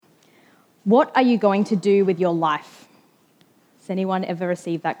What are you going to do with your life? Has anyone ever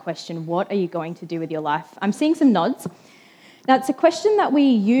received that question? What are you going to do with your life? I'm seeing some nods. Now, it's a question that we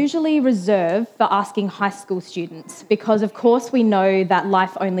usually reserve for asking high school students because, of course, we know that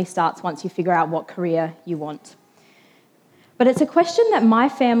life only starts once you figure out what career you want. But it's a question that my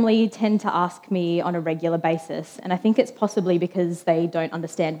family tend to ask me on a regular basis, and I think it's possibly because they don't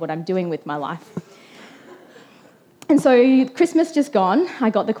understand what I'm doing with my life. And so Christmas just gone, I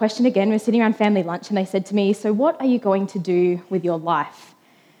got the question again. We were sitting around family lunch and they said to me, "So what are you going to do with your life?"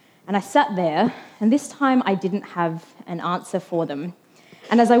 And I sat there, and this time I didn't have an answer for them.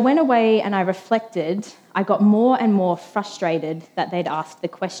 And as I went away and I reflected, I got more and more frustrated that they'd asked the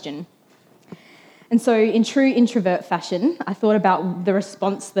question. And so in true introvert fashion, I thought about the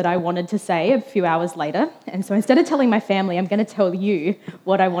response that I wanted to say a few hours later. And so instead of telling my family, I'm going to tell you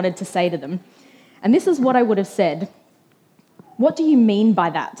what I wanted to say to them. And this is what I would have said. What do you mean by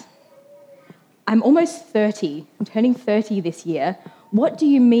that? I'm almost 30. I'm turning 30 this year. What do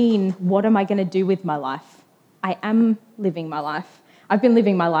you mean, what am I going to do with my life? I am living my life. I've been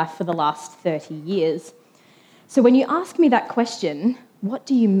living my life for the last 30 years. So when you ask me that question, what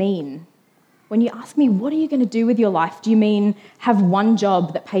do you mean? When you ask me, what are you going to do with your life? Do you mean have one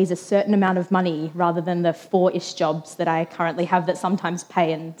job that pays a certain amount of money rather than the 4-ish jobs that I currently have that sometimes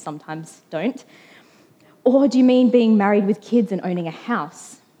pay and sometimes don't? Or do you mean being married with kids and owning a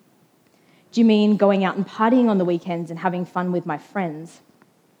house? Do you mean going out and partying on the weekends and having fun with my friends?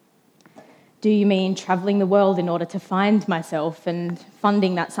 Do you mean travelling the world in order to find myself and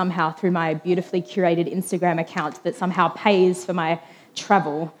funding that somehow through my beautifully curated Instagram account that somehow pays for my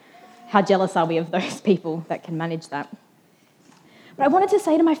travel? How jealous are we of those people that can manage that? But I wanted to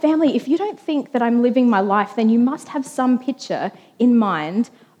say to my family, if you don't think that I'm living my life, then you must have some picture in mind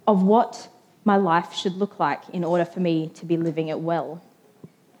of what my life should look like in order for me to be living it well.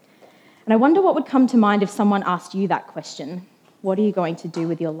 And I wonder what would come to mind if someone asked you that question. What are you going to do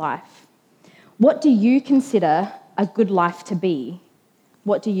with your life? What do you consider a good life to be?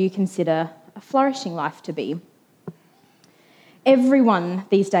 What do you consider a flourishing life to be? Everyone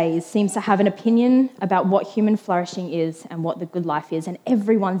these days seems to have an opinion about what human flourishing is and what the good life is, and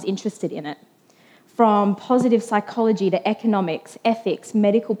everyone's interested in it. From positive psychology to economics, ethics,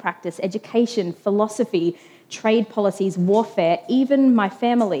 medical practice, education, philosophy, trade policies, warfare, even my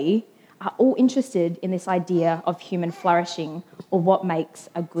family are all interested in this idea of human flourishing or what makes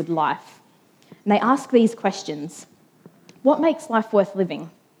a good life. And they ask these questions. What makes life worth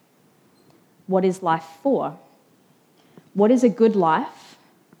living? What is life for? What is a good life,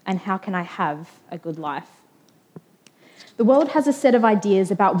 and how can I have a good life? The world has a set of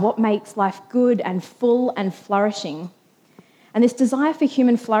ideas about what makes life good and full and flourishing. And this desire for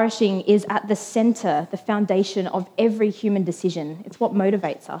human flourishing is at the centre, the foundation of every human decision. It's what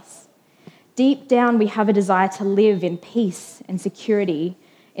motivates us. Deep down, we have a desire to live in peace and security,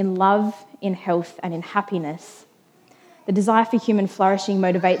 in love, in health, and in happiness. The desire for human flourishing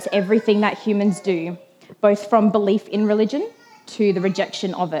motivates everything that humans do, both from belief in religion to the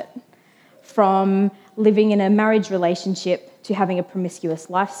rejection of it, from living in a marriage relationship to having a promiscuous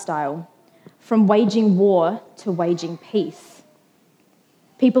lifestyle, from waging war to waging peace.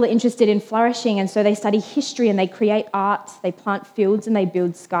 People are interested in flourishing, and so they study history and they create art, they plant fields and they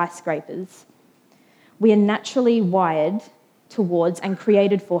build skyscrapers. We are naturally wired towards and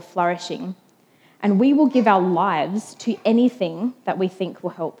created for flourishing, and we will give our lives to anything that we think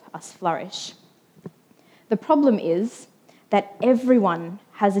will help us flourish. The problem is that everyone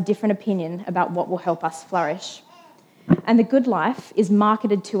has a different opinion about what will help us flourish. And the good life is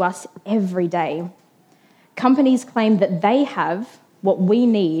marketed to us every day. Companies claim that they have what we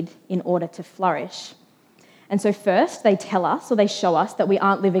need in order to flourish. And so first, they tell us or they show us that we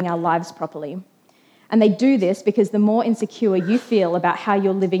aren't living our lives properly. And they do this because the more insecure you feel about how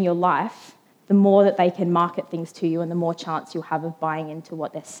you're living your life, the more that they can market things to you and the more chance you'll have of buying into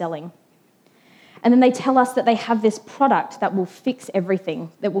what they're selling. And then they tell us that they have this product that will fix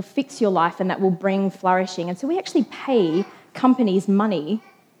everything, that will fix your life and that will bring flourishing. And so we actually pay companies money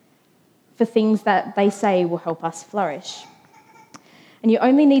for things that they say will help us flourish. And you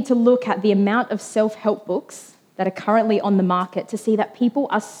only need to look at the amount of self-help books that are currently on the market to see that people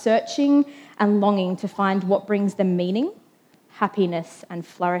are searching and longing to find what brings them meaning, happiness, and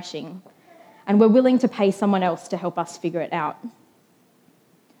flourishing. And we're willing to pay someone else to help us figure it out.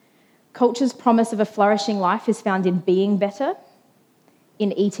 Culture's promise of a flourishing life is found in being better,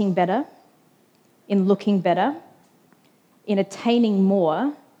 in eating better, in looking better, in attaining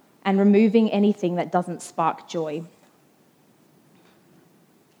more, and removing anything that doesn't spark joy.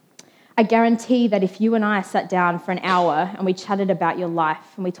 I guarantee that if you and I sat down for an hour and we chatted about your life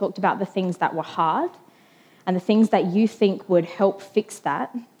and we talked about the things that were hard and the things that you think would help fix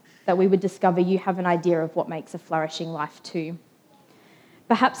that we would discover you have an idea of what makes a flourishing life too.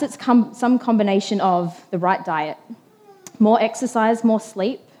 Perhaps it's some combination of the right diet, more exercise, more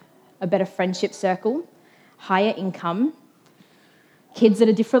sleep, a better friendship circle, higher income, kids at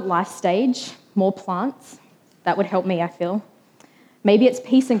a different life stage, more plants. That would help me, I feel. Maybe it's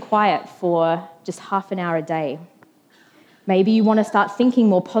peace and quiet for just half an hour a day. Maybe you want to start thinking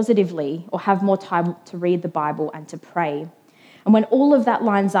more positively or have more time to read the Bible and to pray. And when all of that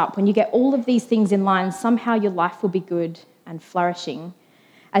lines up, when you get all of these things in line, somehow your life will be good and flourishing.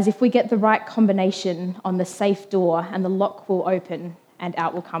 As if we get the right combination on the safe door and the lock will open and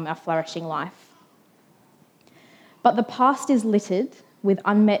out will come our flourishing life. But the past is littered with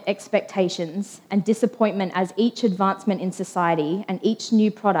unmet expectations and disappointment as each advancement in society and each new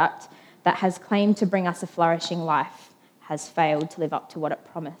product that has claimed to bring us a flourishing life has failed to live up to what it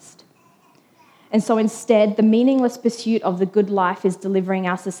promised. And so instead, the meaningless pursuit of the good life is delivering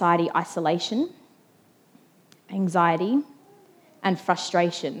our society isolation, anxiety, and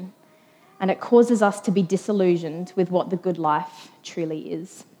frustration. And it causes us to be disillusioned with what the good life truly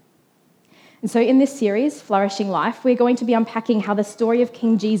is. And so in this series, Flourishing Life, we're going to be unpacking how the story of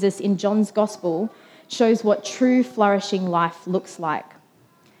King Jesus in John's Gospel shows what true flourishing life looks like.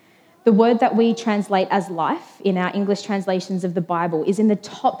 The word that we translate as life in our English translations of the Bible is in the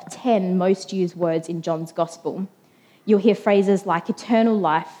top 10 most used words in John's Gospel. You'll hear phrases like eternal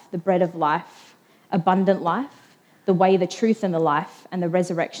life, the bread of life, abundant life, the way, the truth, and the life, and the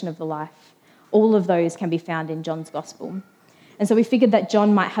resurrection of the life. All of those can be found in John's Gospel. And so we figured that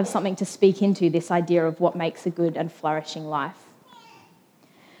John might have something to speak into this idea of what makes a good and flourishing life.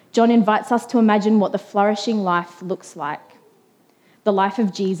 John invites us to imagine what the flourishing life looks like. The life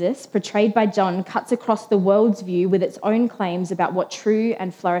of Jesus, portrayed by John, cuts across the world's view with its own claims about what true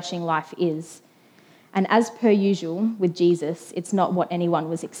and flourishing life is. And as per usual with Jesus, it's not what anyone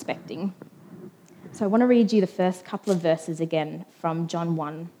was expecting. So I want to read you the first couple of verses again from John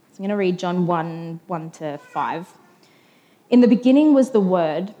 1. So I'm going to read John 1 to 5. In the beginning was the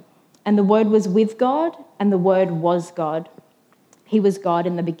Word, and the Word was with God, and the Word was God. He was God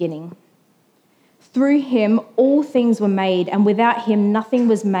in the beginning. Through him all things were made, and without him nothing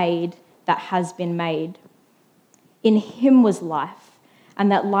was made that has been made. In him was life, and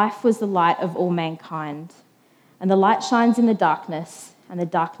that life was the light of all mankind. And the light shines in the darkness, and the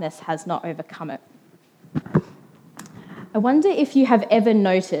darkness has not overcome it. I wonder if you have ever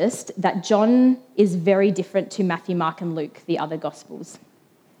noticed that John is very different to Matthew, Mark, and Luke, the other Gospels.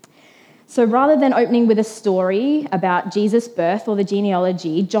 So rather than opening with a story about Jesus' birth or the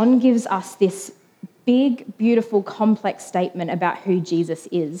genealogy, John gives us this big, beautiful, complex statement about who Jesus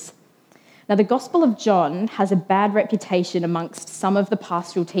is. Now, the Gospel of John has a bad reputation amongst some of the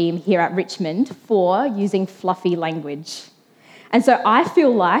pastoral team here at Richmond for using fluffy language. And so I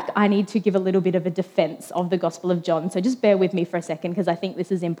feel like I need to give a little bit of a defense of the Gospel of John. So just bear with me for a second because I think this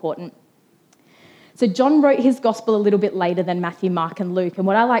is important. So John wrote his Gospel a little bit later than Matthew, Mark, and Luke. And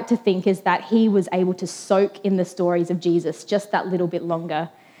what I like to think is that he was able to soak in the stories of Jesus just that little bit longer.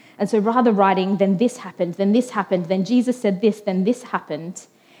 And so rather writing, then this happened, then Jesus said this, then this happened,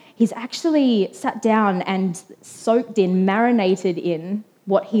 he's actually sat down and soaked in, marinated in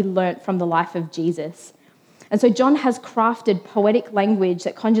what he learnt from the life of Jesus. And so John has crafted poetic language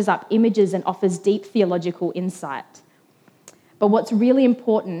that conjures up images and offers deep theological insight. But what's really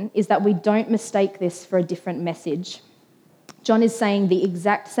important is that we don't mistake this for a different message. John is saying the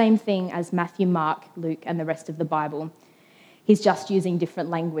exact same thing as Matthew, Mark, Luke, and the rest of the Bible. He's just using different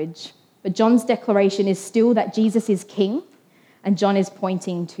language. But John's declaration is still that Jesus is king, and John is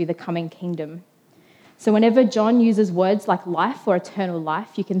pointing to the coming kingdom. So whenever John uses words like life or eternal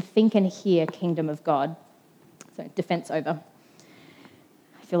life, you can think and hear kingdom of God. So defense over.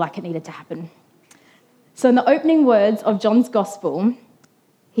 I feel like it needed to happen. So in the opening words of John's Gospel,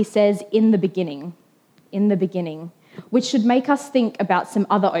 he says, in the beginning, which should make us think about some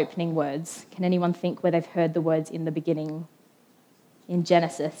other opening words. Can anyone think where they've heard the words in the beginning? In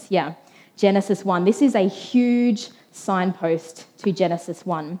Genesis, yeah. Genesis 1. This is a huge signpost to Genesis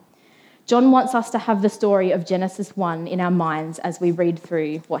 1. John wants us to have the story of Genesis 1 in our minds as we read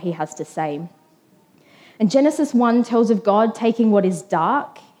through what he has to say. And Genesis 1 tells of God taking what is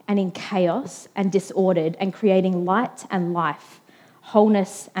dark and in chaos and disordered and creating light and life,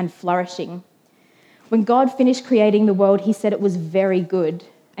 wholeness and flourishing. When God finished creating the world, he said it was very good,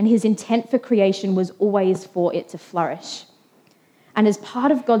 and his intent for creation was always for it to flourish. And as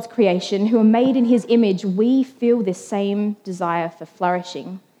part of God's creation, who are made in his image, we feel this same desire for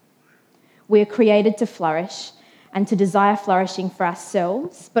flourishing. We are created to flourish and to desire flourishing for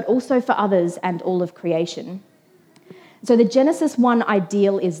ourselves, but also for others and all of creation. So the Genesis 1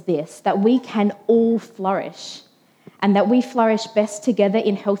 ideal is this, that we can all flourish, and that we flourish best together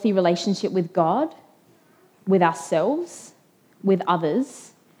in healthy relationship with God, with ourselves, with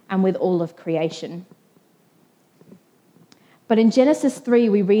others, and with all of creation. But in Genesis 3,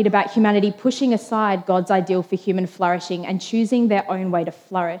 we read about humanity pushing aside God's ideal for human flourishing and choosing their own way to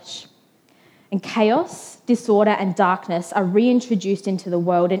flourish. And chaos, disorder, and darkness are reintroduced into the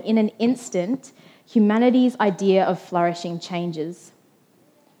world, and in an instant, humanity's idea of flourishing changes.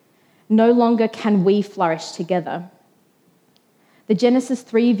 No longer can we flourish together. The Genesis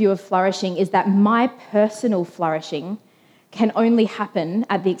 3 view of flourishing is that my personal flourishing can only happen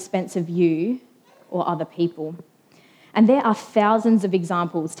at the expense of you or other people. And there are thousands of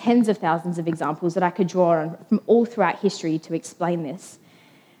examples, tens of thousands of examples that I could draw on from all throughout history to explain this.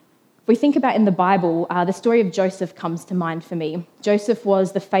 If we think about in the Bible, the story of Joseph comes to mind for me. Joseph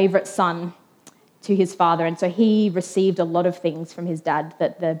was the favourite son to his father, and so he received a lot of things from his dad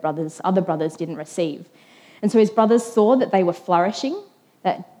that the other brothers didn't receive. And so his brothers saw that they were flourishing,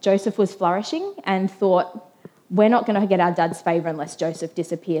 that Joseph was flourishing, and thought, we're not going to get our dad's favour unless Joseph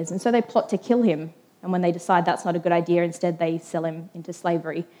disappears. And so they plot to kill him. And when they decide that's not a good idea, instead they sell him into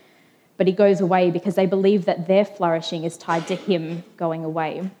slavery. But he goes away because they believe that their flourishing is tied to him going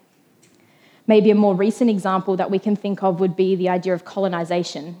away. Maybe a more recent example that we can think of would be the idea of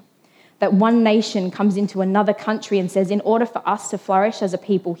colonisation. That one nation comes into another country and says, in order for us to flourish as a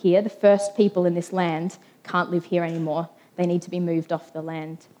people here, the first people in this land can't live here anymore. They need to be moved off the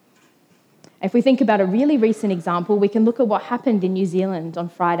land. If we think about a really recent example, we can look at what happened in New Zealand on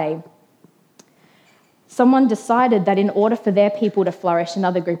Friday. Someone decided that in order for their people to flourish,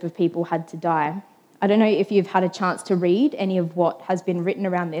 another group of people had to die. I don't know if you've had a chance to read any of what has been written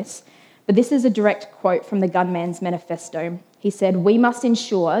around this, but this is a direct quote from the gunman's manifesto. He said, "We must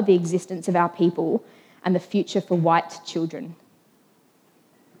ensure the existence of our people and the future for white children."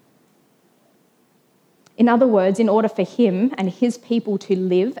 In other words, in order for him and his people to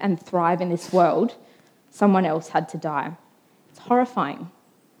live and thrive in this world, someone else had to die. It's horrifying.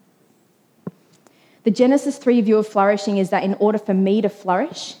 The Genesis 3 view of flourishing is that in order for me to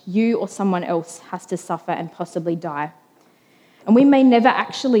flourish, you or someone else has to suffer and possibly die. And we may never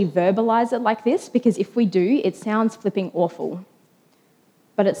actually verbalise it like this, because if we do, it sounds flipping awful.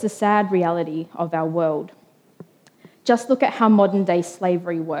 But it's the sad reality of our world. Just look at how modern day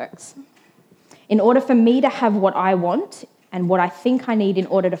slavery works. In order for me to have what I want and what I think I need in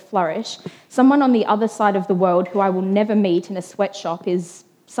order to flourish, someone on the other side of the world who I will never meet in a sweatshop is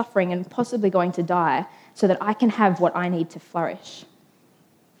suffering and possibly going to die so that I can have what I need to flourish.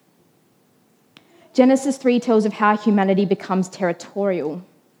 Genesis 3 tells of how humanity becomes territorial,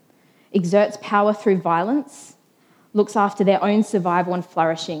 exerts power through violence, looks after their own survival and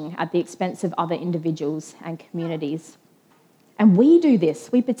flourishing at the expense of other individuals and communities. And we do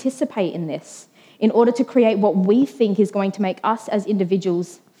this, we participate in this, in order to create what we think is going to make us as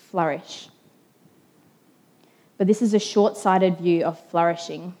individuals flourish. But this is a short-sighted view of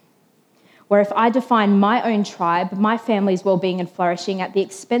flourishing, where if I define my own tribe, my family's well-being and flourishing at the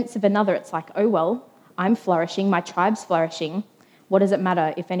expense of another, it's like, oh well, I'm flourishing, my tribe's flourishing. What does it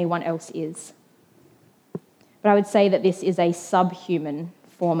matter if anyone else is? But I would say that this is a subhuman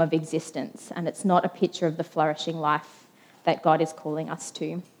form of existence, and it's not a picture of the flourishing life that God is calling us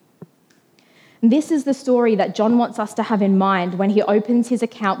to. And this is the story that John wants us to have in mind when he opens his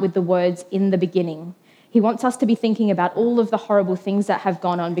account with the words, "in the beginning." He wants us to be thinking about all of the horrible things that have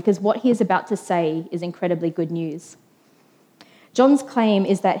gone on, because what he is about to say is incredibly good news. John's claim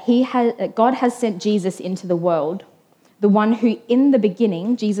is that God has sent Jesus into the world, the one who in the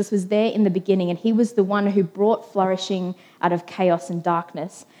beginning, Jesus was there in the beginning, and he was the one who brought flourishing out of chaos and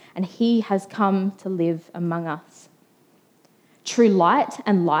darkness, and he has come to live among us. True light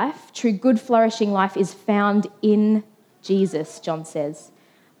and life, true good flourishing life is found in Jesus, John says.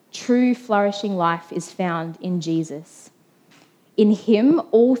 True flourishing life is found in Jesus. In him,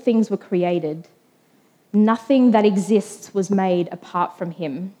 all things were created. Nothing that exists was made apart from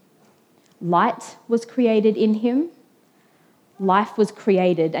him. Light was created in him. Life was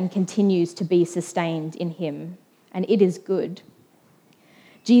created and continues to be sustained in him, and it is good.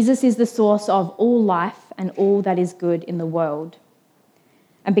 Jesus is the source of all life and all that is good in the world.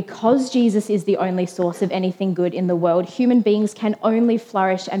 And because Jesus is the only source of anything good in the world, human beings can only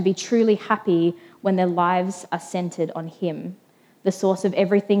flourish and be truly happy when their lives are centred on him, the source of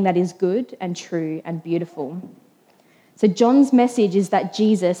everything that is good and true and beautiful. So John's message is that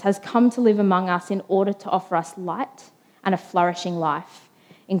Jesus has come to live among us in order to offer us light and a flourishing life,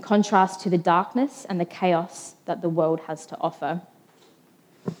 in contrast to the darkness and the chaos that the world has to offer.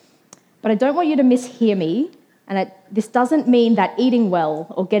 But I don't want you to mishear me, and this doesn't mean that eating well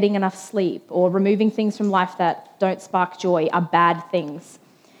or getting enough sleep or removing things from life that don't spark joy are bad things.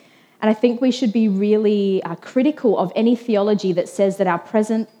 And I think we should be really critical of any theology that says that our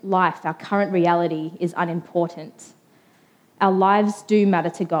present life, our current reality, is unimportant. Our lives do matter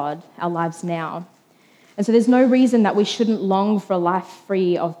to God, our lives now. And so there's no reason that we shouldn't long for a life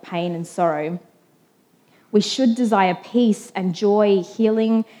free of pain and sorrow. We should desire peace and joy,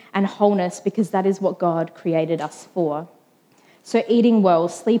 healing and wholeness, because that is what God created us for. So eating well,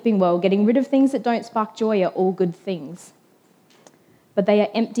 sleeping well, getting rid of things that don't spark joy are all good things. But they are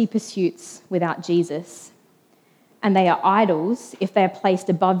empty pursuits without Jesus. And they are idols if they are placed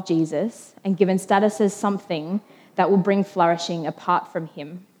above Jesus and given status as something that will bring flourishing apart from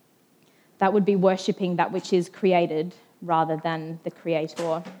him. That would be worshipping that which is created rather than the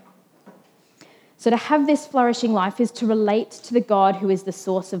Creator. So to have this flourishing life is to relate to the God who is the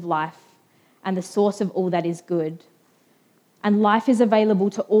source of life and the source of all that is good. And life is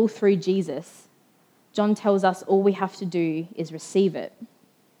available to all through Jesus. John tells us all we have to do is receive it,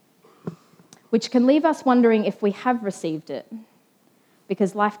 which can leave us wondering if we have received it,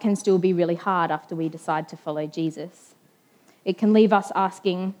 because life can still be really hard after we decide to follow Jesus. It can leave us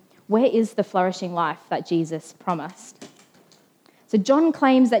asking, where is the flourishing life that Jesus promised? So John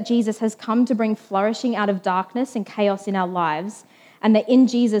claims that Jesus has come to bring flourishing out of darkness and chaos in our lives, and that in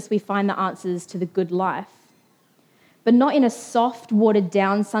Jesus we find the answers to the good life. But not in a soft,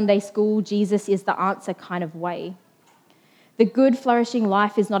 watered-down Sunday school, Jesus is the answer kind of way. The good, flourishing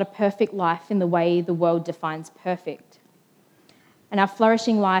life is not a perfect life in the way the world defines perfect. And our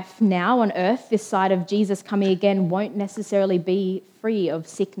flourishing life now on earth, this side of Jesus coming again, won't necessarily be free of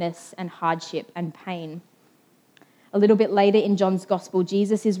sickness and hardship and pain. A little bit later in John's Gospel,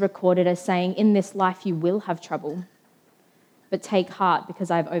 Jesus is recorded as saying, "In this life you will have trouble, but take heart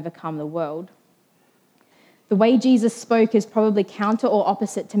because I've overcome the world." The way Jesus spoke is probably counter or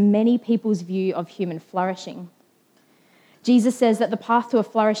opposite to many people's view of human flourishing. Jesus says that the path to a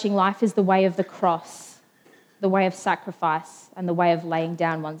flourishing life is the way of the cross, the way of sacrifice, and the way of laying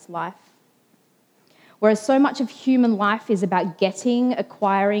down one's life. Whereas so much of human life is about getting,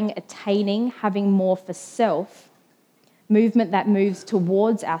 acquiring, attaining, having more for self, movement that moves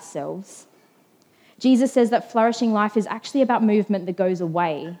towards ourselves, Jesus says that flourishing life is actually about movement that goes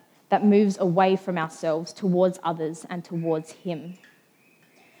away, that moves away from ourselves towards others and towards him.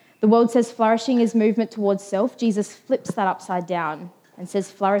 The world says flourishing is movement towards self. Jesus flips that upside down and says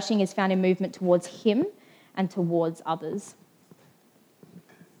flourishing is found in movement towards him and towards others.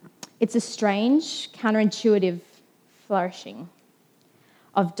 It's a strange, counterintuitive flourishing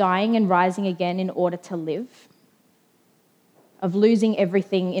of dying and rising again in order to live, of losing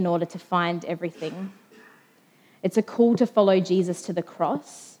everything in order to find everything. It's a call to follow Jesus to the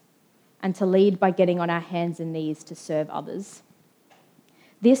cross and to lead by getting on our hands and knees to serve others.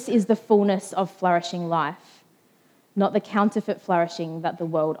 This is the fullness of flourishing life, not the counterfeit flourishing that the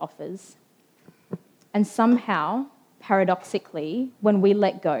world offers. And somehow, paradoxically, when we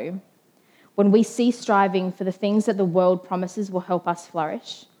let go, when we cease striving for the things that the world promises will help us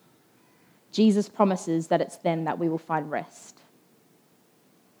flourish, Jesus promises that it's then that we will find rest.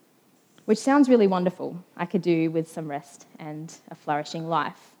 Which sounds really wonderful. I could do with some rest and a flourishing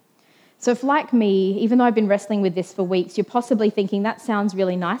life. So if, like me, even though I've been wrestling with this for weeks, you're possibly thinking that sounds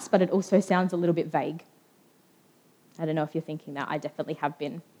really nice, but it also sounds a little bit vague. I don't know if you're thinking that. I definitely have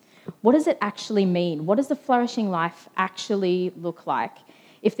been. What does it actually mean? What does the flourishing life actually look like?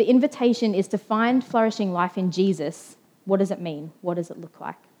 If the invitation is to find flourishing life in Jesus, what does it mean? What does it look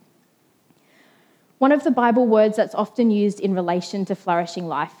like? One of the Bible words that's often used in relation to flourishing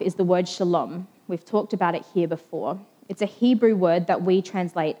life is the word shalom. We've talked about it here before. It's a Hebrew word that we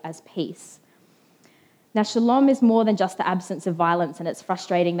translate as peace. Now, shalom is more than just the absence of violence, and it's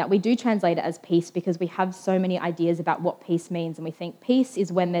frustrating that we do translate it as peace because we have so many ideas about what peace means, and we think peace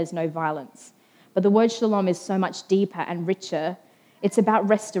is when there's no violence. But the word shalom is so much deeper and richer. It's about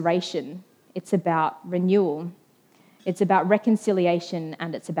restoration. It's about renewal. It's about reconciliation,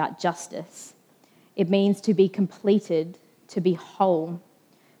 and it's about justice. It means to be completed, to be whole,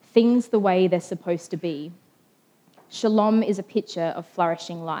 things the way they're supposed to be. Shalom is a picture of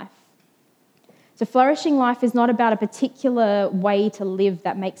flourishing life. So flourishing life is not about a particular way to live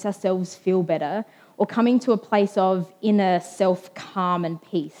that makes ourselves feel better or coming to a place of inner self-calm and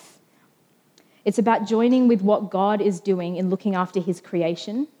peace. It's about joining with what God is doing in looking after his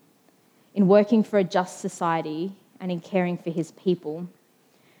creation, in working for a just society, and in caring for his people.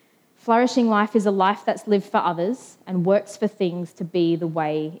 Flourishing life is a life that's lived for others and works for things to be the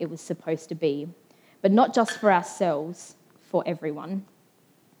way it was supposed to be, but not just for ourselves, for everyone.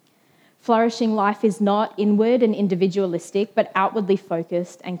 Flourishing life is not inward and individualistic, but outwardly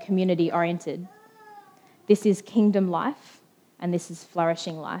focused and community-oriented. This is kingdom life, and this is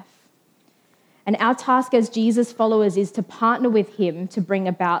flourishing life. And our task as Jesus followers is to partner with him to bring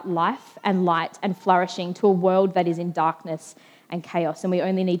about life and light and flourishing to a world that is in darkness and chaos. And we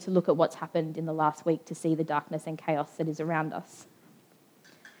only need to look at what's happened in the last week to see the darkness and chaos that is around us.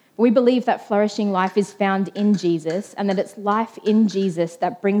 We believe that flourishing life is found in Jesus, and that it's life in Jesus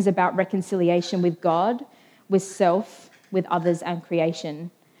that brings about reconciliation with God, with self, with others and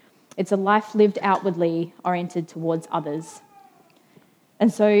creation. It's a life lived outwardly, oriented towards others.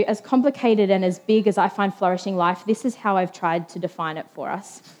 And so, as complicated and as big as I find flourishing life, this is how I've tried to define it for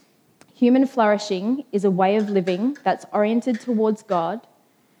us. Human flourishing is a way of living that's oriented towards God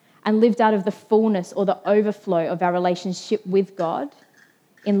and lived out of the fullness or the overflow of our relationship with God,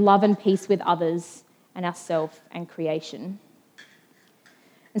 in love and peace with others and ourselves and creation.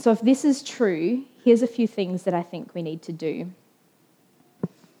 And so if this is true, here's a few things that I think we need to do.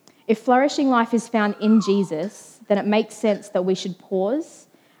 If flourishing life is found in Jesus, then it makes sense that we should pause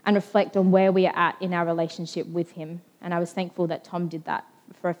and reflect on where we are at in our relationship with him. And I was thankful that Tom did that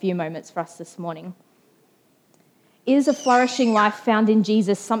for a few moments for us this morning. Is a flourishing life found in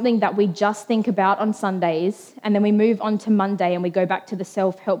Jesus something that we just think about on Sundays and then we move on to Monday and we go back to the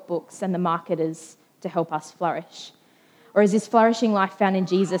self-help books and the marketers to help us flourish? Or is this flourishing life found in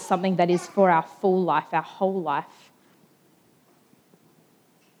Jesus something that is for our full life, our whole life?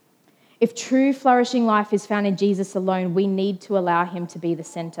 If true flourishing life is found in Jesus alone, we need to allow him to be the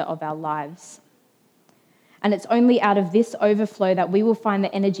center of our lives. And it's only out of this overflow that we will find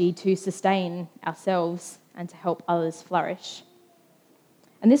the energy to sustain ourselves and to help others flourish.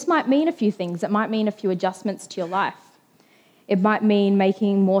 And this might mean a few things. It might mean a few adjustments to your life. It might mean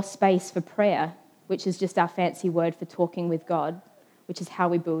making more space for prayer, which is just our fancy word for talking with God, which is how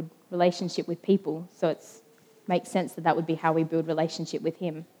we build relationship with people. So it makes sense that that would be how we build relationship with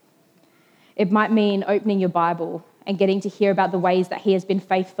him. It might mean opening your Bible and getting to hear about the ways that he has been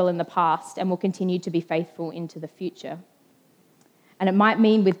faithful in the past and will continue to be faithful into the future. And it might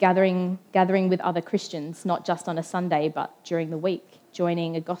mean with gathering with other Christians, not just on a Sunday, but during the week,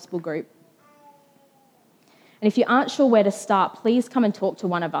 joining a gospel group. And if you aren't sure where to start, please come and talk to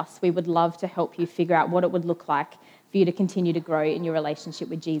one of us. We would love to help you figure out what it would look like for you to continue to grow in your relationship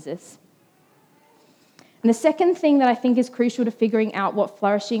with Jesus. And the second thing that I think is crucial to figuring out what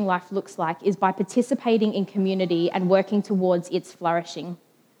flourishing life looks like is by participating in community and working towards its flourishing.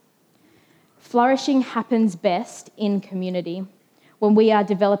 Flourishing happens best in community, when we are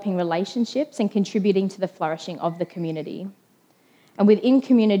developing relationships and contributing to the flourishing of the community. And within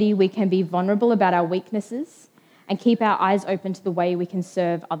community, we can be vulnerable about our weaknesses and keep our eyes open to the way we can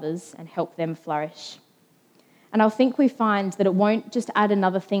serve others and help them flourish. And I think we find that it won't just add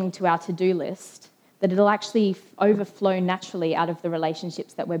another thing to our to-do list, that it'll actually overflow naturally out of the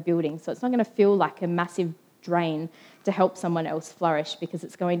relationships that we're building. So it's not going to feel like a massive drain to help someone else flourish, because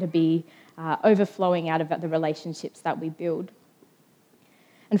it's going to be overflowing out of the relationships that we build.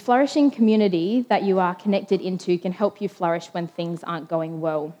 And flourishing community that you are connected into can help you flourish when things aren't going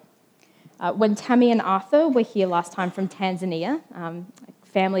well. When Tammy and Arthur were here last time from Tanzania, a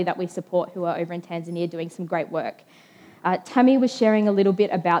family that we support who are over in Tanzania doing some great work, Tammy was sharing a little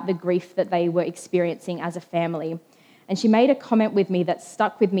bit about the grief that they were experiencing as a family. And she made a comment with me that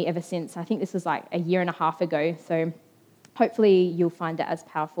stuck with me ever since. I think this was like a year and a half ago, so hopefully you'll find it as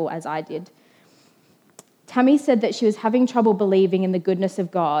powerful as I did. Tammy said that she was having trouble believing in the goodness of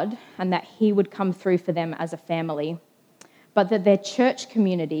God and that he would come through for them as a family, but that their church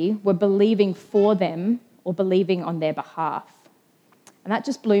community were believing for them or believing on their behalf. And that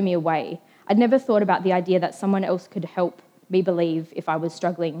just blew me away. I'd never thought about the idea that someone else could help me believe if I was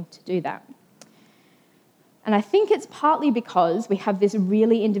struggling to do that. And I think it's partly because we have this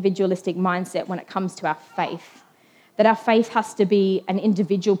really individualistic mindset when it comes to our faith, that our faith has to be an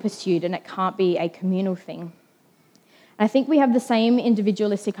individual pursuit and it can't be a communal thing. And I think we have the same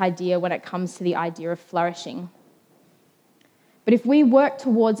individualistic idea when it comes to the idea of flourishing. But if we work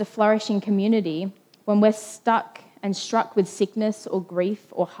towards a flourishing community, when we're stuck and struck with sickness or grief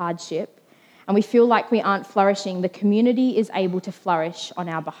or hardship, and we feel like we aren't flourishing, the community is able to flourish on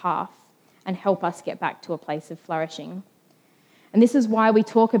our behalf and help us get back to a place of flourishing. And this is why we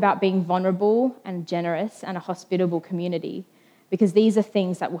talk about being vulnerable and generous and a hospitable community, because these are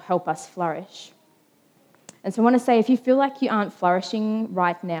things that will help us flourish. And so I want to say, if you feel like you aren't flourishing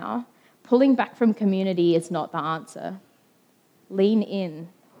right now, pulling back from community is not the answer. Lean in,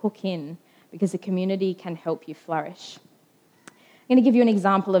 hook in, because the community can help you flourish. I'm going to give you an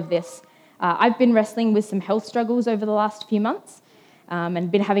example of this. I've been wrestling with some health struggles over the last few months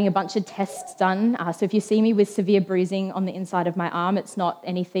and been having a bunch of tests done. So if you see me with severe bruising on the inside of my arm, it's not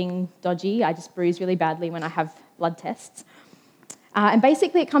anything dodgy. I just bruise really badly when I have blood tests. And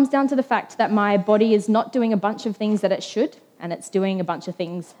basically it comes down to the fact that my body is not doing a bunch of things that it should, and it's doing a bunch of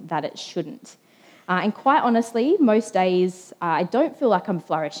things that it shouldn't. And quite honestly, most days I don't feel like I'm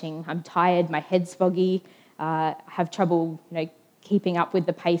flourishing. I'm tired, my head's foggy, I have trouble keeping up with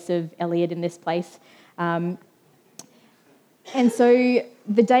the pace of Elliot in this place. And so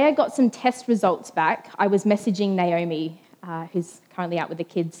the day I got some test results back, I was messaging Naomi, who's currently out with the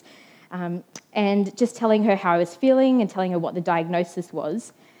kids, and just telling her how I was feeling and telling her what the diagnosis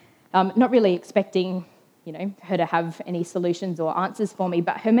was. Not really expecting her to have any solutions or answers for me,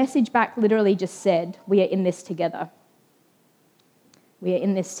 but her message back literally just said, "We are in this together. We are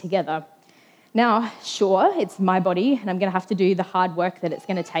in this together." Now, sure, it's my body, and I'm going to have to do the hard work that it's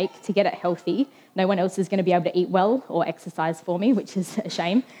going to take to get it healthy. No one else is going to be able to eat well or exercise for me, which is a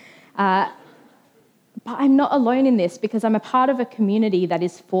shame. But I'm not alone in this, because I'm a part of a community that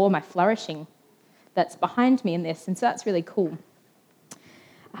is for my flourishing, that's behind me in this, and so that's really cool.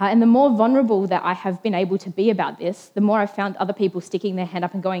 And the more vulnerable that I have been able to be about this, the more I've found other people sticking their hand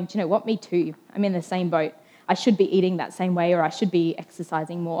up and going, "Do you know what, me too. I'm in the same boat. I should be eating that same way, or I should be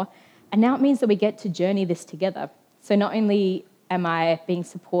exercising more." And now it means that we get to journey this together. So not only am I being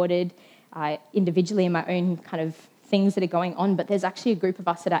supported individually in my own kind of things that are going on, but there's actually a group of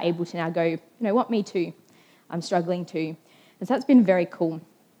us that are able to now go, "You know what, me too. I'm struggling too." And so that's been very cool.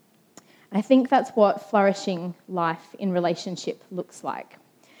 And I think that's what flourishing life in relationship looks like,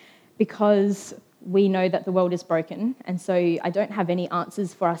 because we know that the world is broken. And so I don't have any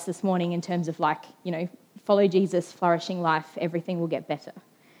answers for us this morning in terms of follow Jesus, flourishing life, everything will get better.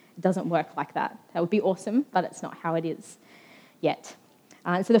 It doesn't work like that. That would be awesome, but it's not how it is yet.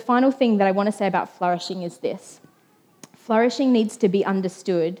 So the final thing that I want to say about flourishing is this. Flourishing needs to be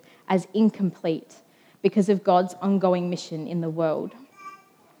understood as incomplete because of God's ongoing mission in the world.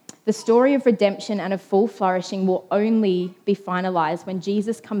 The story of redemption and of full flourishing will only be finalised when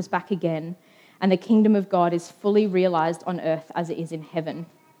Jesus comes back again and the kingdom of God is fully realised on earth as it is in heaven.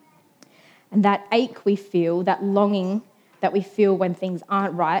 And that ache we feel, that longing that we feel when things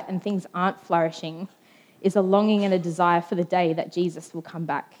aren't right and things aren't flourishing, is a longing and a desire for the day that Jesus will come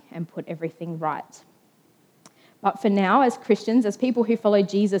back and put everything right. But for now, as Christians, as people who follow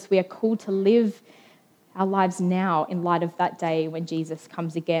Jesus, we are called to live our lives now in light of that day when Jesus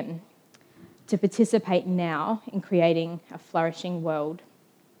comes again, to participate now in creating a flourishing world.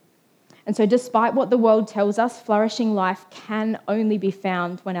 And so despite what the world tells us, flourishing life can only be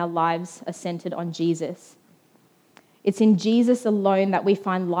found when our lives are centered on Jesus. It's in Jesus alone that we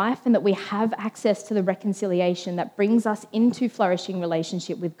find life and that we have access to the reconciliation that brings us into flourishing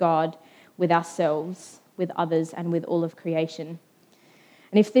relationship with God, with ourselves, with others, and with all of creation.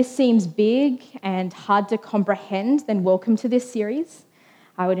 And if this seems big and hard to comprehend, then welcome to this series.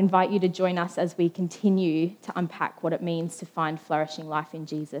 I would invite you to join us as we continue to unpack what it means to find flourishing life in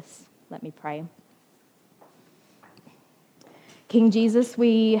Jesus. Let me pray. King Jesus,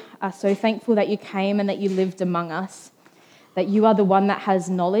 we are so thankful that you came and that you lived among us, that you are the one that has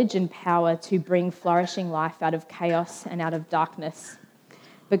knowledge and power to bring flourishing life out of chaos and out of darkness.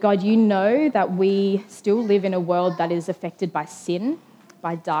 But God, you know that we still live in a world that is affected by sin,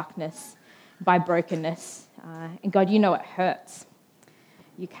 by darkness, by brokenness. And God, you know it hurts.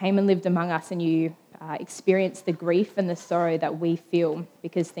 You came and lived among us and you experienced the grief and the sorrow that we feel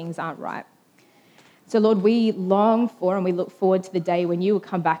because things aren't right. So Lord, we long for and we look forward to the day when you will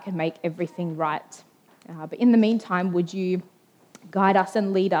come back and make everything right. But in the meantime, would you guide us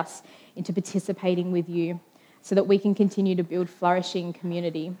and lead us into participating with you so that we can continue to build flourishing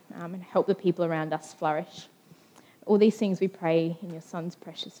community and help the people around us flourish. All these things we pray in your Son's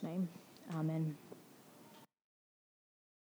precious name. Amen.